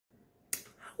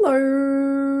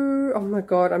Hello. Oh my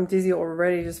god, I'm dizzy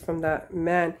already just from that.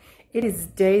 Man, it is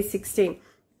day 16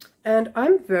 and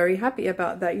I'm very happy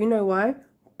about that. You know why?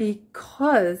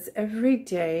 Because every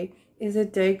day is a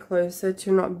day closer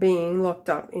to not being locked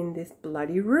up in this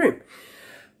bloody room.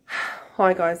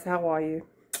 Hi guys, how are you?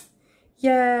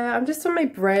 Yeah, I'm just on my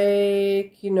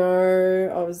break. You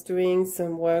know, I was doing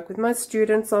some work with my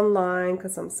students online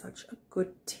because I'm such a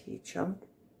good teacher.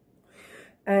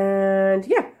 And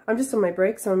yeah, I'm just on my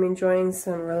break, so I'm enjoying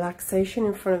some relaxation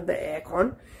in front of the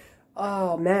aircon.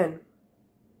 Oh man,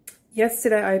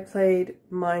 yesterday I played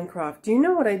Minecraft. Do you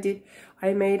know what I did?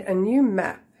 I made a new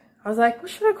map. I was like, what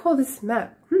should I call this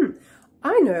map?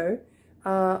 I know.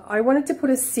 I wanted to put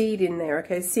a seed in there,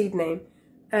 okay, seed name.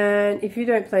 And if you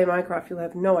don't play Minecraft, you'll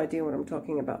have no idea what I'm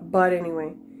talking about. But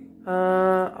anyway,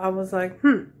 I was like,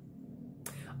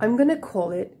 I'm gonna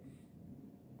call it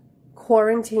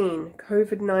Quarantine,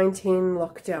 COVID-19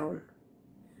 Lockdown.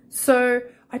 So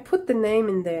I put the name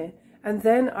in there, and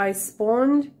then I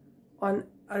spawned on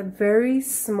a very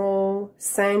small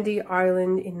sandy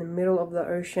island in the middle of the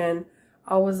ocean.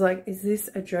 I was like, is this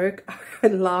a joke? I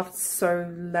laughed so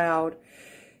loud.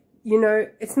 You know,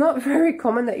 it's not very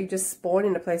common that you just spawn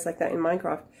in a place like that in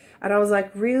Minecraft. And I was like,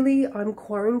 really? I'm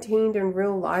quarantined in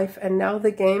real life and now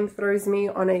the game throws me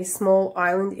on a small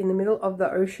island in the middle of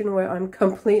the ocean where I'm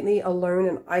completely alone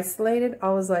and isolated.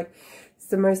 I was like, it's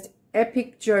the most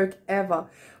epic joke ever.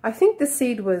 I think the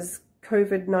seed was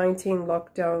COVID-19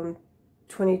 Lockdown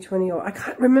 2020, or I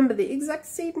can't remember the exact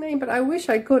seed name, but I wish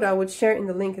I could. I would share it in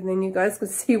the link and then you guys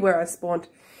could see where I spawned.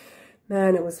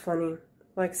 Man, it was funny.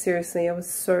 Like seriously, it was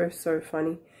so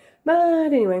funny.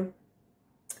 But anyway,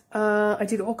 I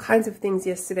did all kinds of things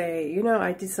yesterday. You know,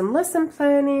 I did some lesson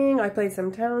planning, I played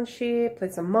some Township,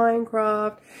 played some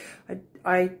Minecraft.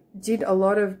 I did a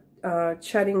lot of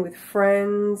chatting with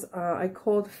friends. I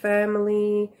called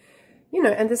family. You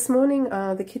know, and this morning,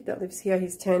 the kid that lives here,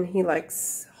 he's 10, he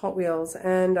likes Hot Wheels.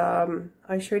 And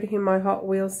I showed him my Hot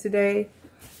Wheels today.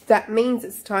 That means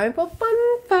it's time for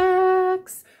fun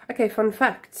facts. Okay, fun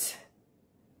fact.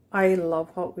 I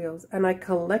love Hot Wheels and I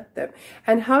collect them.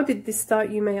 And how did this start,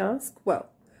 you may ask? Well,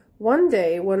 one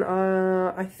day when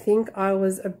I think I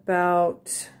was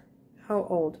about, how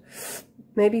old?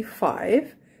 Maybe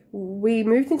 5. We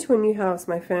moved into a new house,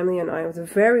 my family and I. It was a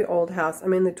very old house. I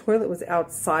mean, the toilet was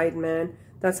outside, man.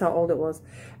 That's how old it was.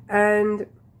 And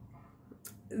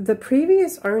the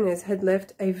previous owners had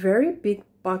left a very big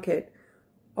bucket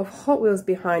of Hot Wheels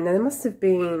behind. Now, there must have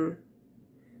been,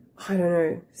 I don't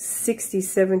know, 60,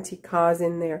 70 cars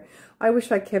in there. I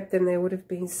wish I kept them. They would have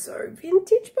been so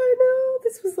vintage by now.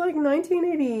 This was like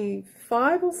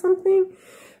 1985 or something.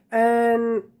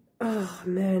 And, oh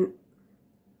man,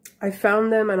 I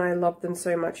found them and I loved them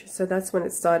so much. So that's when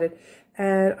it started.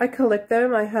 And I collect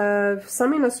them. I have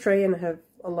some in Australia and I have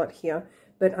a lot here.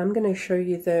 But I'm going to show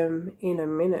you them in a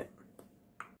minute.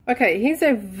 Okay, here's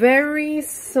a very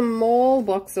small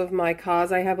box of my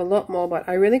cars. I have a lot more, but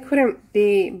I really couldn't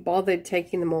be bothered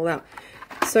taking them all out.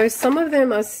 So some of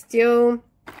them are still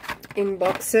in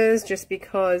boxes just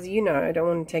because, you know, I don't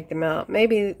want to take them out.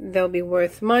 Maybe they'll be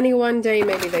worth money one day,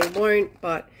 maybe they won't,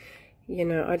 but, you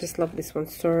know, I just love this one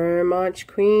so much.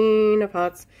 Queen of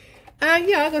Hearts.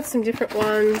 Yeah, I got some different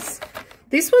ones.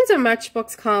 This one's a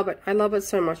Matchbox car, but I love it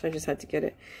so much I just had to get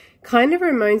it. Kind of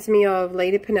reminds me of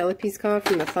Lady Penelope's car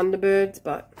from the Thunderbirds,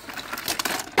 but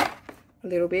a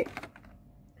little bit.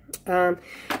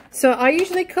 So I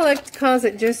usually collect cars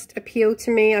that just appeal to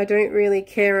me. I don't really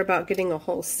care about getting a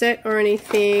whole set or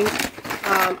anything.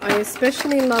 I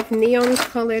especially love neon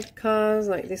colored cars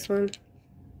like this one.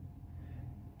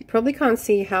 You probably can't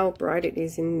see how bright it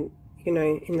is in, you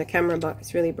know, in the camera, but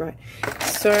it's really bright.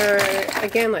 So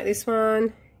again, like this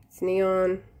one, it's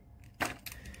neon.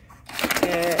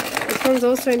 This one's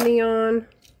also neon.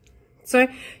 So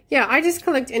yeah, I just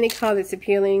collect any car that's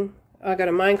appealing. I got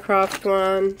a Minecraft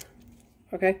one.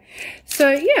 Okay,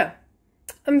 so yeah,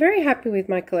 I'm very happy with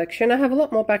my collection. I have a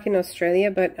lot more back in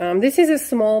Australia, but this is a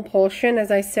small portion.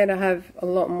 As I said, I have a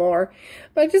lot more,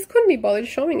 but I just couldn't be bothered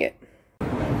showing it.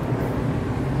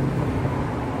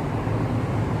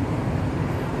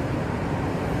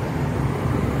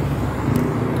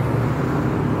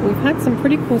 We've had some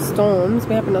pretty cool storms.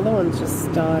 We have another one just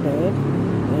started.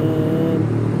 And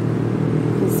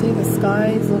you can see the sky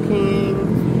is looking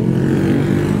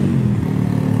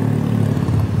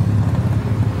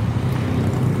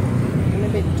a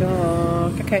bit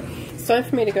dark. Okay, it's time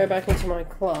for me to go back into my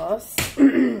class.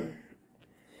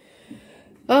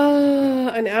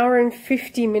 An hour and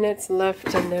 50 minutes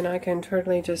left and then I can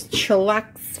totally just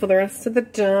chillax for the rest of the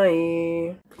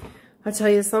day. I tell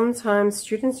you, sometimes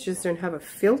students just don't have a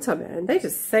filter, man. They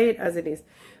just say it as it is.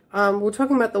 We're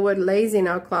talking about the word lazy in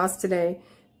our class today,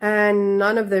 and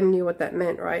none of them knew what that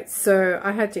meant, right? So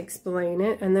I had to explain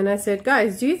it. And then I said,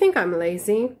 guys, do you think I'm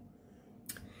lazy?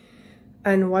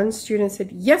 And one student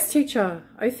said, yes, teacher,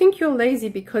 I think you're lazy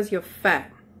because you're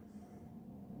fat.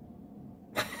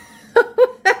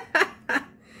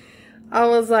 I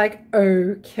was like,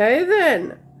 okay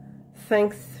then.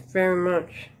 Thanks very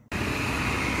much.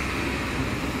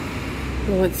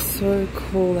 Oh, it's so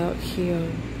cool out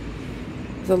here.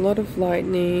 There's a lot of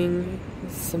lightning,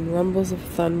 there's some rumbles of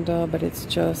thunder, but it's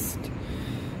just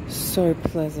so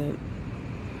pleasant.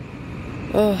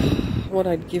 Oh, what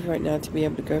I'd give right now to be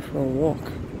able to go for a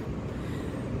walk.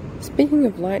 Speaking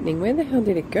of lightning, where the hell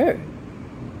did it go?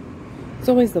 It's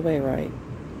always the way, right?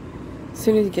 As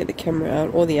soon as you get the camera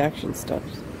out, all the action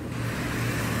stops.